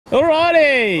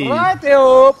Alrighty! Right there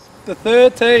up to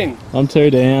 13. I'm 2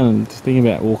 down and thinking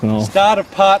about walking off. Start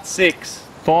of part 6.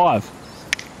 5.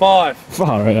 5.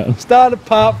 Far out. Start of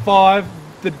part 5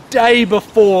 the day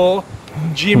before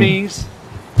Jimmy's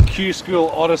Q School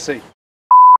Odyssey.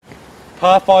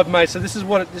 Par 5, mate. So this is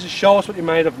show us what you're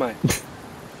made of, mate.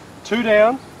 2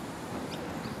 down.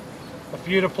 A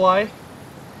few to play.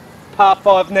 Par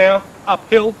 5 now.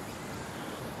 Uphill.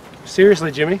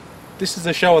 Seriously, Jimmy. This is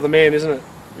the show of the man, isn't it?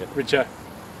 Yep. Richard.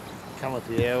 Cometh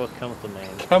the hour, cometh the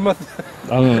man.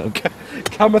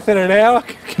 Cometh in an hour,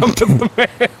 cometh the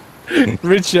man.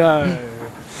 Richard.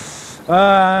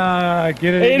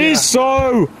 Get it. It is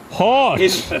so hot.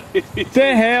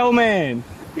 The hell, man.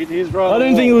 It is right. I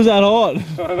didn't think it was that hot.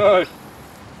 I know.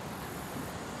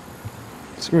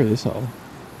 Screw this hole.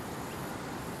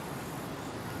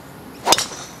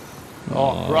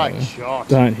 Oh, great shot.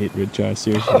 Don't hit Richo,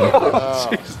 seriously. Oh,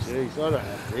 jeez, I don't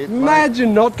have to hit.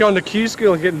 Imagine not going to Q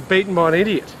School and getting beaten by an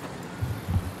idiot.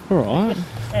 Alright.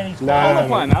 And he's I'm not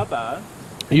playing that bad.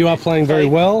 You are playing very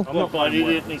well. I'm not playing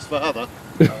idiot and his father.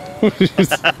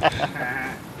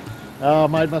 Oh,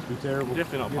 mate, must be terrible.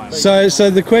 Definitely not playing. So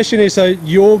the question is, so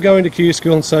you're going to Q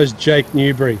School and so's Jake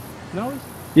Newbury. No.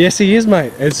 Yes, he is,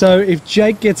 mate. And so if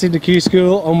Jake gets into Q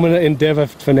School, I'm going to endeavour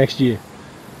for next year.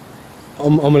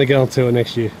 I'm going to get on tour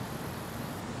next year.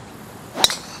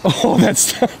 Oh,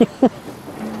 that's... See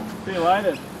you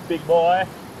later, big boy.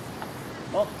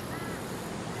 Oh.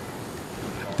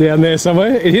 Down there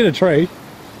somewhere. It hit a tree.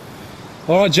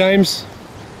 All right, James.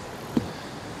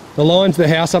 The line's the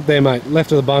house up there, mate.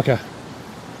 Left of the bunker.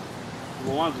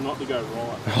 The line's not to go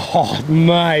right. Oh,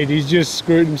 mate, he's just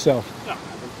screwed himself. No.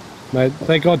 Mate,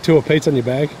 thank God 2 Pete's on your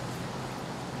bag.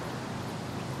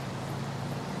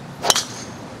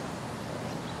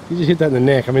 You just hit that in the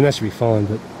neck. I mean, that should be fine,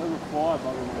 but...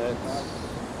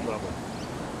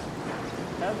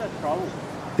 How's that trouble?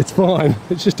 It's fine.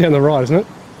 It's just down the right, isn't it?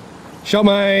 Shot,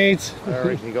 mate. I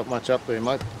reckon you got much up there,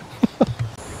 mate.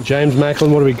 James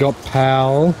Macklin, what do we got,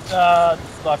 pal? Like,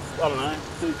 I don't know,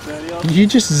 230. You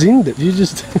just zinged it. You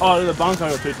just... Oh, the bunker, I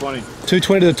got 220.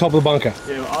 220 to the top of the bunker.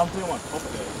 Yeah, well, I'm putting my top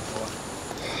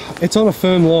there. It's on a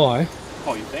firm lie.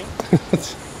 Oh, you think?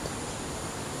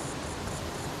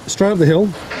 Straight up the hill.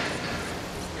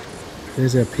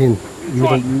 There's our pin.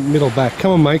 Middle back.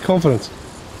 Come on, mate. Confidence.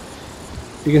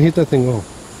 You can hit that thing well.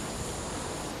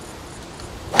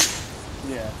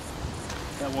 Yeah.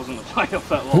 That wasn't the play off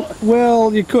that lot.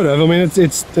 Well, you could have. I mean,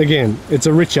 it's again, it's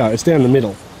a RICHO. It's down the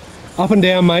middle. Up and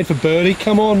down, mate, for birdie.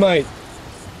 Come on, mate.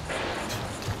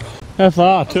 How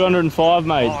far? 205,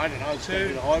 mate. Oh, I don't know.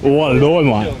 Two. Well, what an annoy,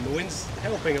 mate. The wind's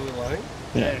helping a little, I think.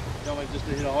 Yeah. Don't we just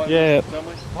hit a high? Yeah.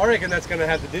 I reckon that's going to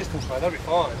have the distance, mate. That'll be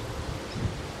fine.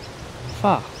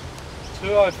 Far.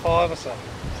 205 or so.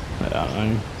 I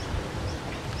don't know.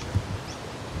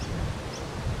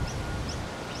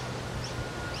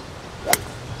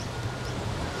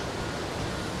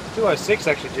 .206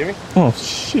 actually, Jimmy. Oh,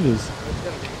 shitters.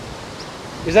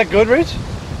 Is that good, Rich?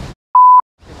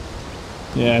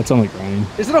 Yeah, it's on the green.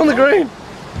 Is it on the green?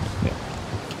 Yeah.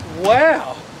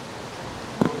 Wow.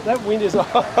 That wind is...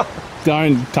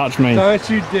 Don't touch me. Don't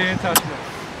you dare touch me.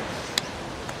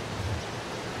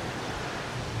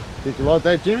 Did you like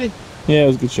that, Jimmy? Yeah, it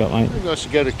was a good shot, mate. I think I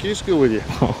should go to Q School with you.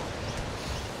 Oh.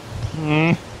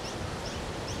 Mm.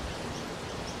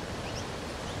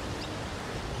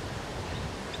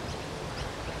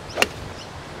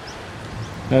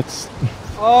 That's...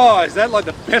 Oh, is that like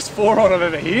the best 4-iron I've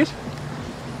ever hit?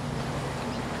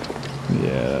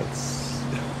 Yeah, that's...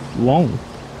 long.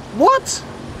 What?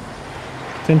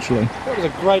 Potentially. That was a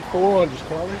great 4-iron just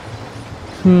quietly.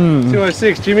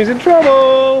 206, Jimmy's in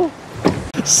trouble!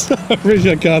 So,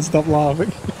 Richard can't stop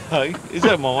laughing. Hey, is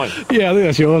that mine? Yeah, I think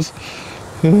that's yours.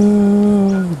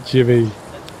 Oh, Jimmy.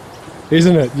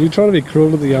 Isn't it? You're trying to be cruel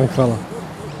to the young fella.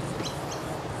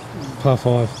 Par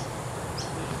 5.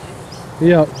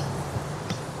 Yep.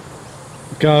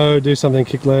 Go, do something,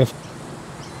 kick left.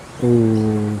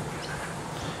 Ooh.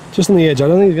 Just on the edge. I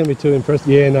don't think he's going to be too impressed.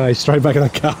 Yeah, no, he's straight back in the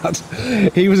cart.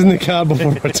 He was in the cart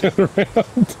before I turned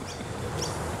around.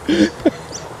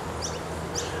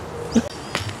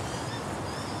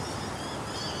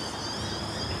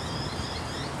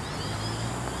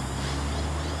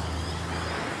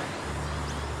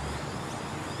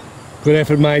 Good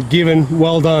effort, mate. Given.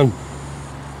 Well done.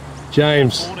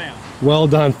 James. 4 down. Well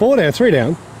done. 4 down, 3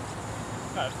 down.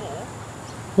 No, 4.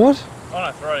 What? Oh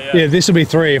no, 3, yeah. Yeah, this will be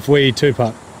 3 if we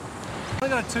 2-putt. I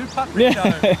got a 2-putt, Yeah,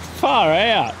 Richo. far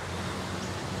out.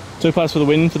 2 putts for the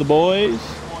win for the boys.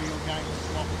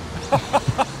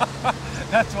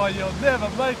 That's why you'll never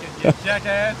make it, you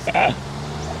jackass.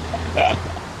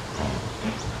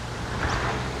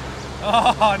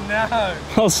 Oh no!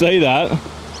 I'll see that.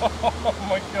 Oh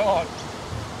my god!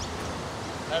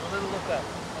 Have a little look at that.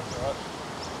 That's alright.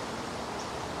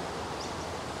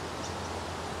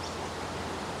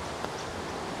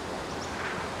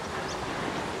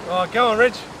 Oh, go on,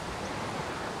 Rich.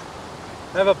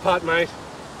 Have a putt, mate.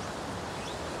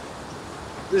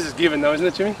 This is given though, isn't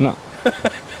it, Jimmy? No.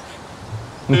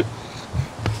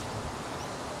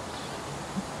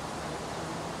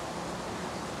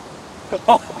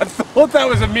 Oh, I thought that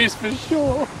was a miss for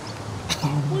sure.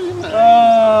 What do you mean?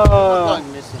 Oh,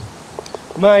 I'm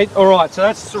missing. mate. All right, so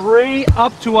that's 3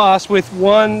 up to us with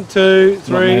 1, 2,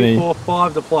 3, many. 4,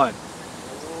 5 to play.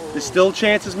 There's still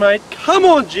chances, mate. Come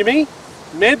on, Jimmy.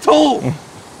 Mental.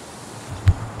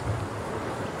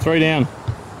 3 down.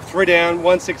 3 down,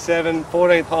 1, 6, 7,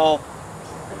 14th hole.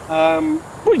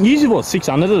 Well, usually what, 6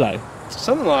 under today?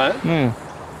 Something like that. Yeah.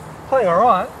 Playing all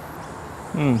right.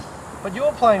 Mm. But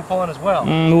you're playing fine as well.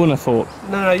 Wouldn't have thought.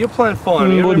 No, you're playing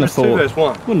fine. You're Wouldn't have 2 thought. versus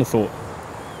 1. Wouldn't have thought.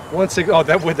 1, 6. Oh,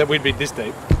 that would be this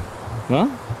deep. Huh?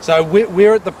 So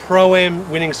we're at the Pro-Am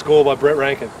winning score by Brett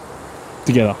Rankin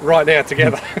Together. right now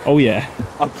together. Oh yeah.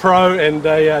 A pro and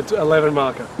a 11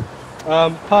 marker.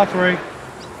 Par 3.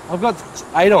 I've got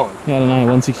 8 on. Yeah, I don't know,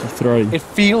 163. It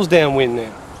feels downwind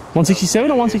now. 167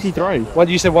 or 163? What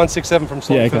you said 167 from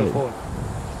slightly Yeah, further okay. forward.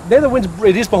 Now the wind's,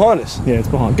 it is behind us. Yeah, it's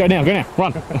behind. Go now,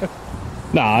 run.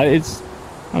 Nah, it's,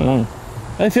 I don't know.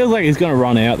 It feels like it's going to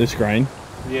run out this green.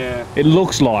 Yeah. It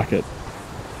looks like it.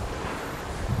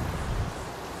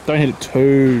 Don't hit it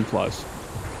too close.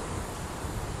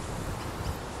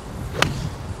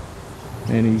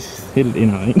 And he's hit it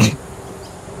in, I think.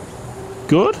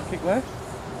 Good? Kick left.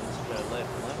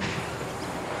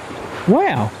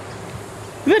 Wow.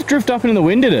 Did that drift up into the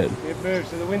wind, did it? It moved,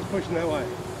 so the wind's pushing that way.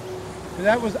 So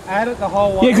that was at it the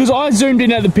whole way. Yeah, because I zoomed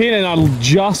in at the pin and I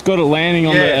just got it landing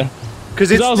on Yeah. the...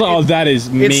 Because I was like, oh, that is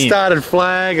mint. it started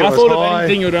flag and I it thought was if high.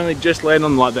 anything, it would only just land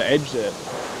on like the edge there.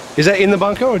 Is that in the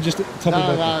bunker or just at the top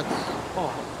of the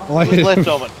bunker? No, it's left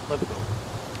of it. Left of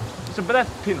it. So, but that's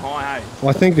pin high, hey?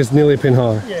 I think it's nearly pin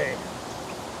high. Yeah.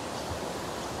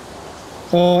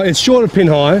 Oh, it's short of pin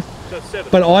high, So it's 7.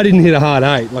 but I didn't hit a hard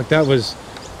 8. Like that was,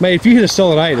 mate, if you hit a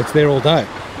solid 8, it's there all day.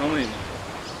 Normally,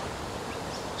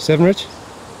 7, Rich?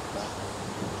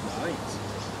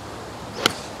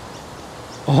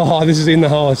 Oh, this is in the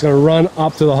hole. It's going to run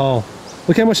up to the hole.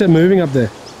 Look how much they're moving up there.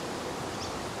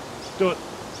 do it.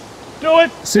 Do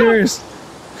it! Serious.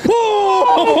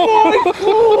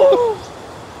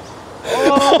 Oh,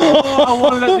 I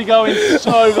wanted that to go in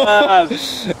so bad.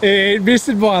 It missed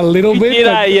it by a little bit, did,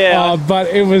 but, yeah. but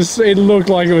it looked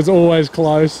like it was always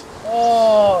close.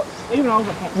 Oh, even I was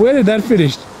like, Where did that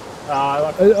finish?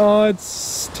 like, Oh,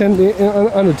 it's 10,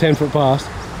 under 10 foot past.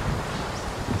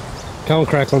 Come on,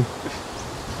 Cracklin.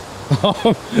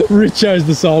 Richo's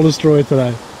the soul destroyer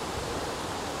today.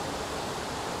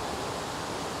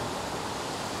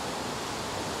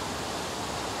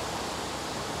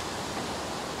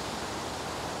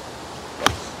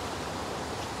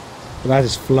 That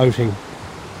is floating.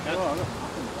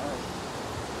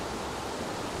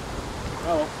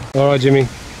 All right, Jimmy.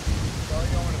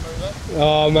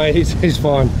 Oh, mate, he's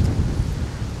fine.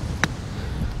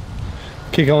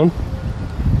 Kick on.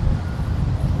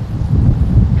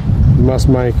 You must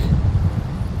make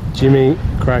Jimmy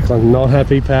Cracklin not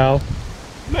happy, pal.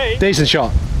 me? Decent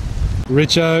shot.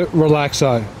 Richo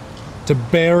Relaxo. To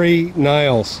bury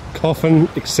nails, coffin,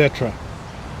 etc.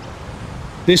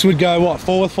 This would go what?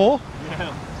 4 with 4?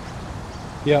 Yeah.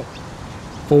 Yep.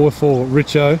 4 with 4.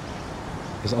 Richo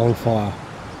is on fire.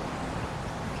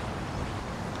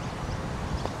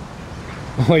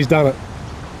 Oh, he's done it.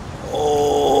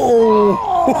 Oh,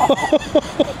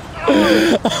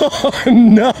 oh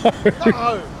no.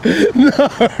 No.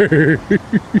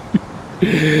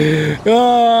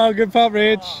 Oh, good putt,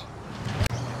 Rich.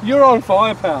 You're on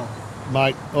fire, pal.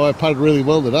 Mate, I putted really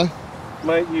well today.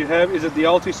 Mate, you have, is it the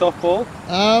ulti softball?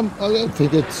 I don't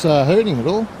think it's hurting at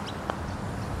all.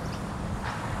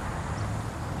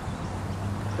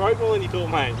 Right ball in your door,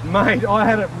 mate. Mate, I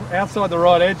had it outside the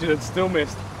right edge and it still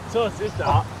missed. So it's this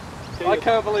up. I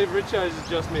can't believe Richo's has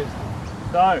just missed.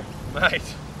 No. Mate,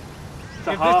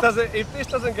 if this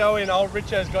doesn't go in, old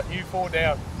Richo's got you 4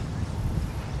 down.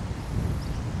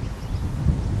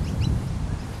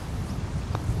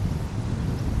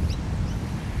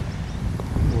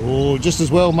 Oh, just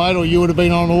as well, mate, or you would have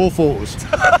been on all fours.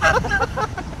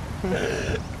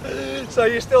 So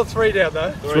you're still 3 down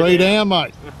though? 3 down,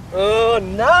 mate. Oh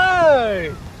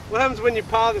no! What happens when you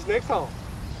par this next hole?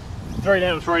 3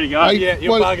 down, 3 to go. Hey, Yeah,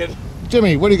 you're what- buggered.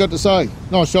 Jimmy, what do you got to say?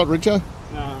 Nice shot, Richo.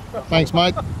 No. Thanks,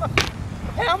 mate.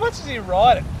 How much does he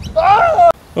ride it? Oh!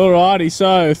 Alrighty,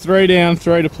 so 3 down,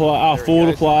 3 to play. Oh, There he 4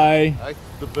 to goes. play. Hey,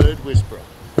 the bird whisperer.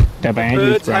 The band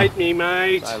Birds whisperer. hate me,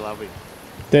 mate. They love him.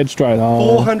 Dead straight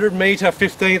hole. 400 metre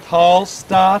 15th hole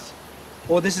start.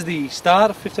 Or this is the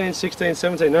start of 15, 16,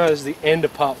 17. No, this is the end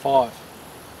of part 5.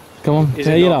 Come on, Is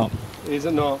tee it it not? up. Is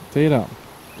it not? Tee it up.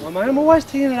 Oh, mate, I'm always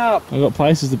teeing it up. I've got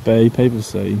places to be, people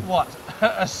see. What?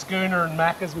 A schooner and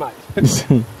Macca's, mate.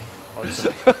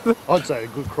 I'd say a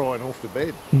good crying off the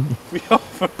bed.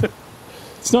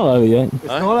 It's not over yet. It's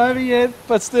not over yet,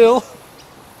 but still.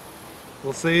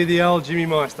 We'll see the old Jimmy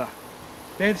Meister.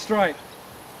 Dead straight.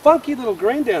 Funky little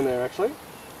green down there, actually.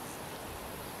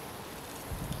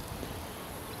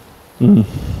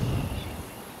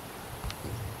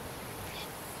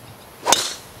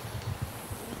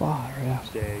 Far out.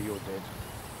 Yeah, you're dead.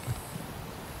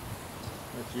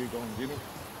 That's you gone, Jimmy.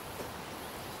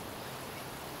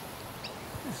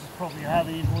 This is probably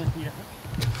hardly even worth the effort.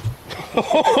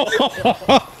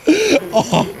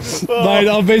 Mate,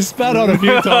 I've been spat on a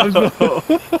few times. But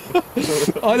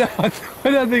I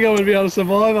don't think I'm going to be able to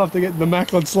survive after getting the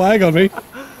macklin slag on me.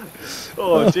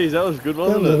 Oh, jeez, that was good,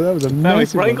 wasn't That was a Family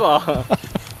massive one. sprinkler.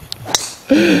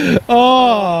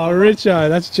 Oh, Richo,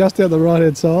 that's just out the right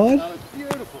hand side.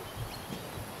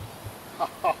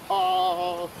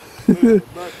 Oh, it's beautiful.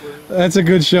 That's a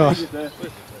good shot.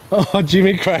 Oh,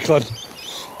 Jimmy Cracklin.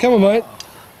 Come on, mate.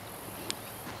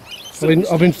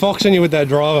 I've been foxing you with that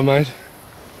driver, mate.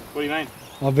 What do you mean?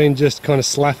 I've been just kind of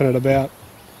slapping it about.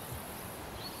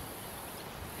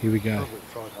 Here we go.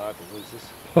 We've tried hard to lose this.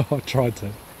 Oh, I tried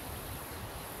to.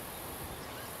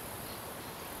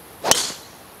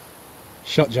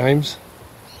 Shot, James.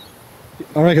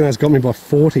 I reckon that's got me by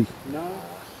 40. No.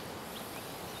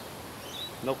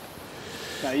 Nope.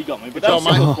 No, you got me, but Good job, that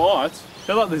was mate. the flights.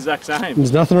 Feel like the exact same.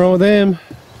 There's nothing wrong with them.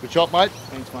 Good shot, mate.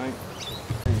 Thanks, mate.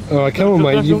 Alright, come on,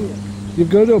 mate. You've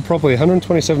got to do it properly.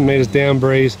 127 metres down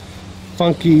breeze.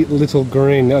 Funky little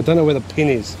green. Now, I don't know where the pin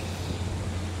is.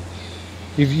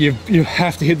 You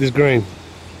have to hit this green.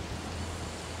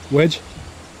 Wedge?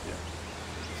 Yeah.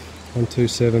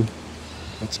 127.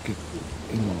 That's good.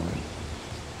 In line.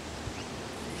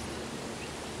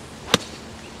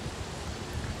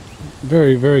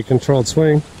 Very, very controlled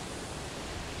swing.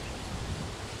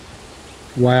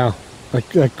 Wow.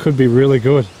 That could be really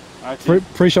good.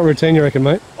 Pre-shot routine, you reckon,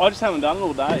 mate? I just haven't done it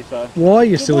all day, so. Why,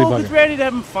 you silly Well, bugger? because we're ready to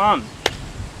having fun.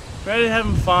 Ready to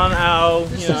having fun, Al.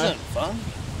 This You know. isn't fun.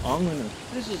 I'm gonna.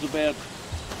 This is about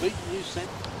beating you, Sam.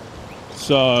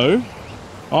 So,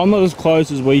 I'm not as close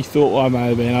as we thought I may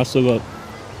have been. I still got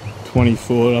 20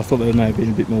 foot. I thought there may have been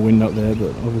a bit more wind up there, but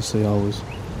obviously I was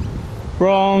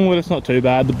wrong, but it's not too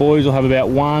bad. The boys will have about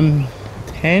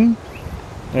 110.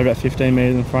 They're about 15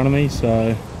 metres in front of me,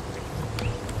 so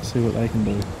see what they can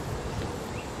do.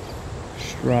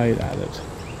 Straight at it.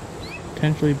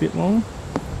 Potentially a bit long.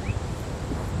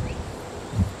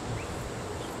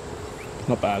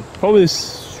 Not bad. Probably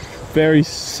this very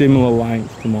similar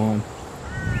length to mine.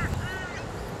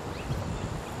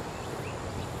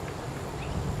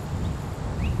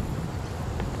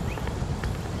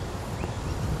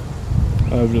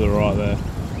 Over to the right there.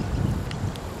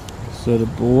 So the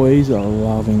boys are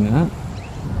loving that.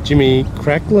 Jimmy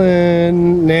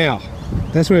Cracklin. Now,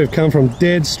 that's where we've come from.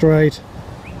 Dead straight.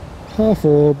 Par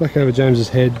 4, back over James's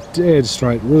head. Dead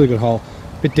straight. Really good hole.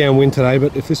 Bit downwind today,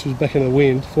 but if this was back in the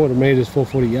wind, 400 metres,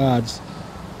 440 yards,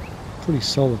 pretty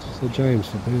solid. So James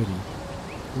for birdie.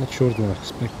 Not shorter than I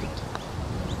expected.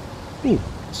 Ooh,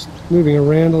 it's moving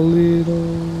around a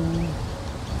little.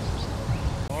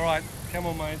 Alright, come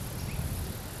on, mate.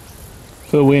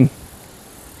 For the win.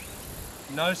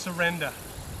 No surrender.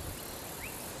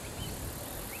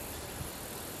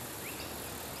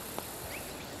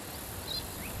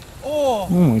 Oh! Oh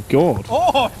my god.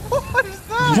 Oh! What is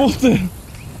that? What the?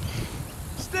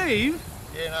 Steve?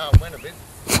 Yeah, no, it went a bit.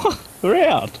 They're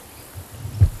out.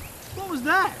 What was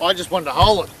that? I just wanted to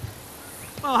hold it.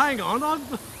 Oh, hang on.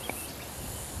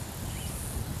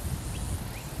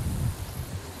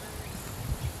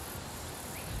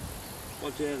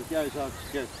 Watch out, it goes up,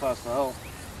 just goes past the hole.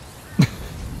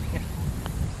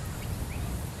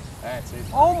 That's it.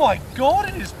 Oh my god,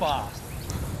 it is fast.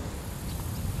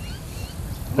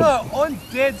 No, I'm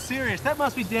dead serious. That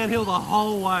must be downhill the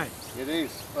whole way. It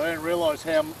is. I didn't realise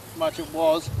how much it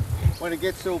was when it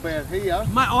gets to about here.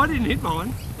 Mate, I didn't hit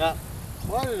mine. No.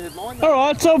 Well, I didn't hit mine.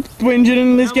 Alright, stop whinging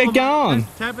and let's Come get on, going. mate.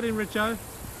 Let's tap it in, Richo.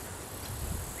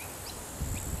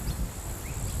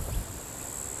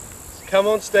 Come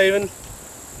on, Stephen.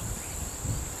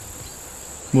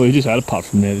 Well, you just had a putt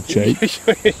from there to cheat.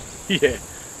 Yeah.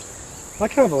 I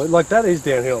can't believe, like, that is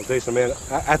downhill a decent amount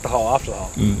at the hole, after the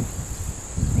hole.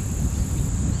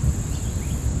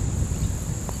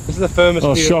 This is the firmest. I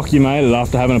was steel. shocked you made it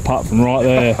after having a putt from right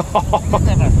there.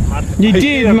 You He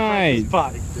did, have mate.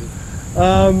 practiced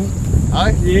putting.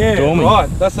 Yeah, Dormy. right.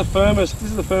 That's the firmest. This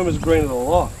is the firmest green of the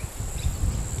lot.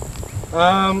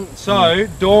 So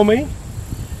Dormy,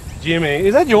 Jimmy,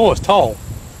 is that yours, Toll?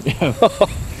 Yeah.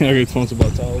 I get sponsored by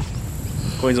Tolls.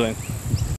 Queensland.